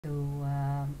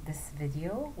this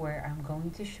video where I'm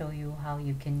going to show you how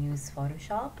you can use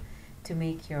Photoshop to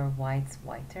make your whites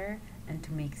whiter and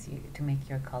to make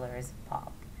your colors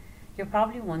pop. You're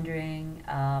probably wondering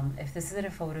if this is a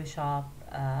Photoshop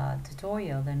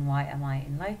tutorial, then why am I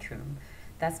in Lightroom?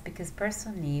 That's because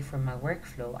personally for my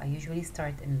workflow I usually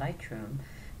start in Lightroom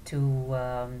to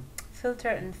filter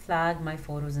and flag my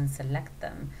photos and select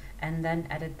them, and then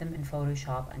edit them in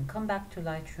Photoshop and come back to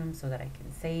Lightroom so that I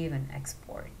can save and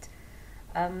export.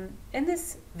 In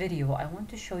this video I want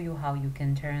to show you how you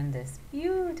can turn this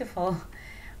beautiful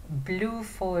blue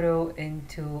photo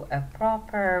into a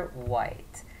proper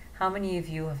white. How many of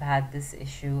you have had this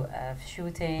issue of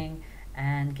shooting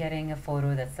and getting a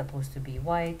photo that's supposed to be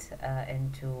white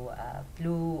into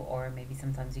blue, or maybe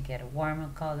sometimes you get a warmer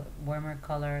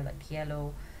color like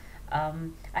yellow?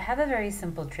 I have a very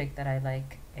simple trick that I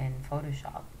like in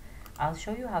Photoshop. I'll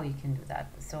show you how you can do that.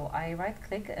 So I right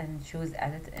click and choose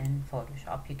edit in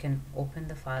Photoshop. You can open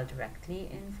the file directly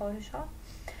in Photoshop.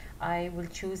 I will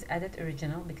choose edit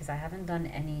original because I haven't done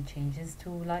any changes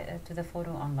to the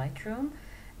photo on Lightroom.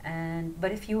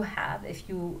 But if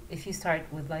you start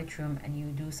with Lightroom and you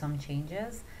do some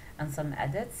changes and some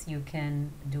edits, you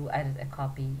can do edit a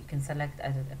copy. You can select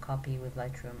edit a copy with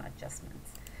Lightroom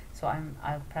adjustments. So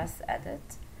I'll press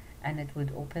edit and it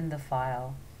would open the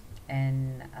file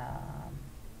in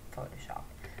Photoshop.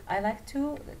 I like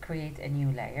to create a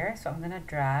new layer, so I'm going to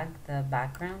drag the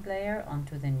background layer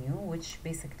onto the new, which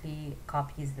basically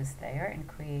copies this layer and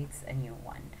creates a new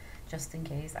one, just in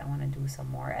case I want to do some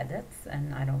more edits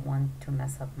and I don't want to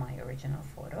mess up my original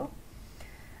photo.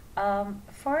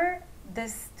 For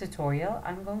this tutorial,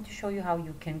 I'm going to show you how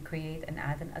you can create and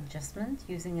add an adjustment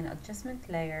using an adjustment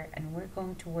layer, and we're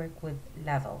going to work with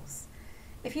levels.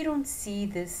 If you don't see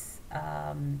this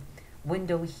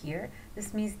window here,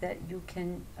 this means that you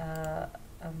can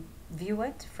view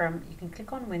it from, you can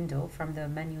click on window from the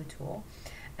menu tool,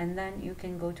 and then you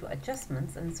can go to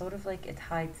adjustments and sort of like it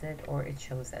hides it or it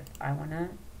shows it. I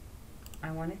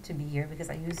want it to be here because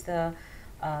I use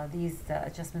these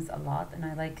adjustments a lot and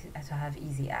I like to have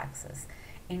easy access.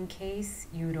 In case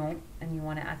you don't and you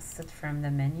want to access it from the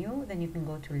menu, then you can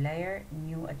go to layer,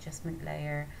 new adjustment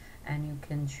layer, and you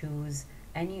can choose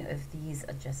any of these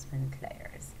adjustment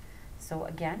layers. So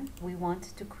again, we want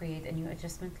to create a new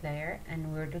adjustment layer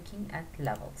and we're looking at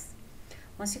levels.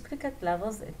 Once you click at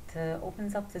levels, it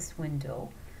opens up this window.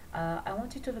 I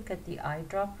want you to look at the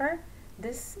eyedropper.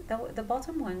 The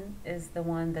bottom one is the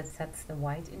one that sets the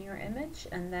white in your image,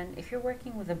 and then if you're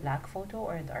working with a black photo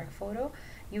or a dark photo,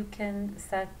 you can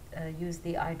use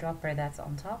the eyedropper that's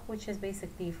on top, which is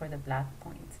basically for the black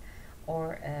points.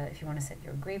 Or if you want to set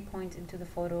your gray point into the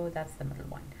photo, that's the middle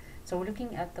one. So we're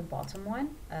looking at the bottom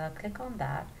one. Click on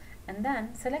that and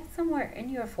then select somewhere in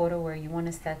your photo where you want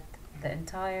to set the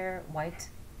entire white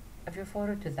of your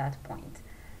photo to that point.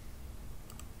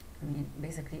 I mean,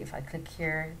 basically if I click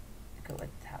here, look at what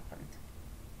happened.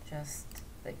 Just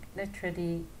like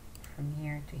literally from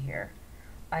here to here.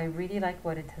 I really like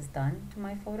what it has done to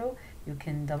my photo. You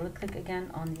can double click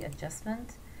again on the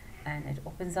adjustment and it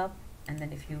opens up, and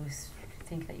then if you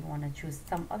think that you want to choose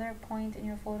some other point in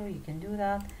your photo, you can do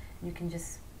that. You can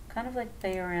just kind of like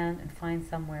play around and find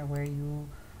somewhere where you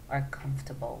are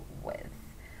comfortable with.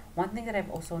 One thing that I've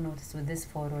also noticed with this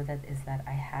photo that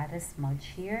I had a smudge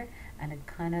here and it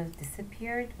kind of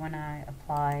disappeared when I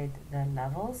applied the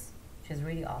levels, which is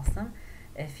really awesome.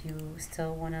 If you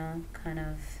still want to kind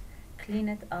of clean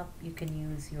it up, you can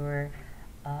use your,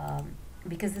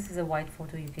 because this is a white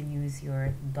photo, you can use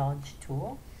your dodge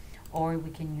tool, or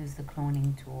we can use the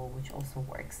cloning tool, which also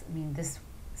works. I mean, this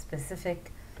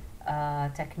specific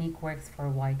technique works for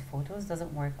white photos,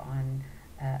 doesn't work on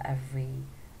every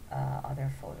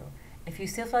other photo. If you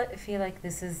still feel like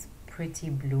this is pretty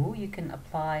blue, you can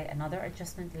apply another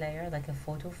adjustment layer like a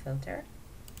photo filter,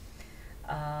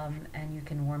 and you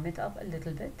can warm it up a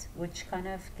little bit, which kind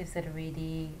of gives it a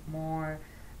really more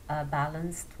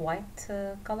balanced white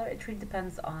color. It really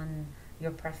depends on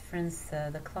your preference,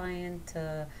 the client,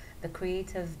 the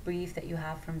creative brief that you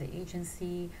have from the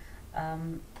agency,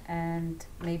 and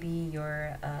maybe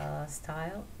your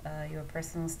style, your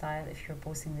personal style if you're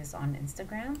posting this on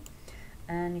Instagram.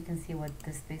 And you can see what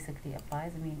this basically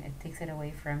applies. I mean, it takes it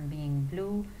away from being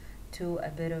blue to a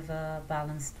bit of a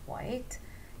balanced white.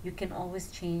 You can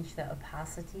always change the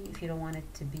opacity. If you don't want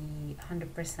it to be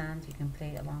 100%, you can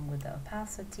play along with the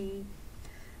opacity.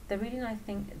 The really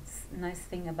nice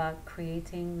thing about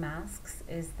creating masks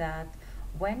is that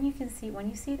when you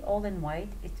see it all in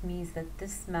white, it means that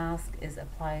this mask is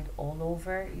applied all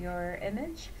over your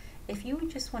image. If you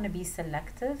just want to be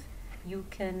selective, you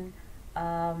can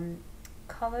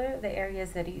color the areas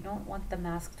that you don't want the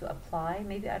mask to apply.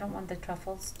 Maybe I don't want the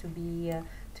truffles to be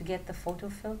to get the photo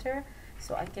filter,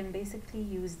 so I can basically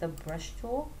use the brush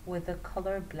tool with the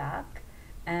color black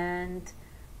and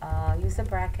use the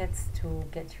brackets to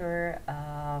get your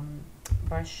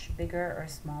brush bigger or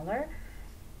smaller.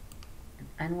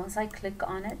 And once I click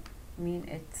on it, I mean,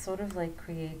 it sort of like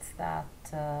creates that,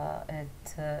 it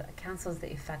cancels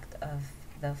the effect of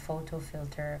the photo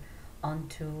filter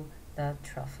onto the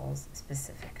truffles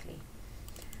specifically.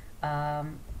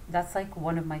 That's like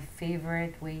one of my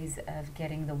favorite ways of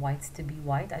getting the whites to be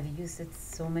white. I've used it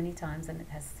so many times and it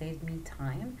has saved me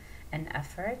time and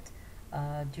effort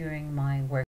during my work.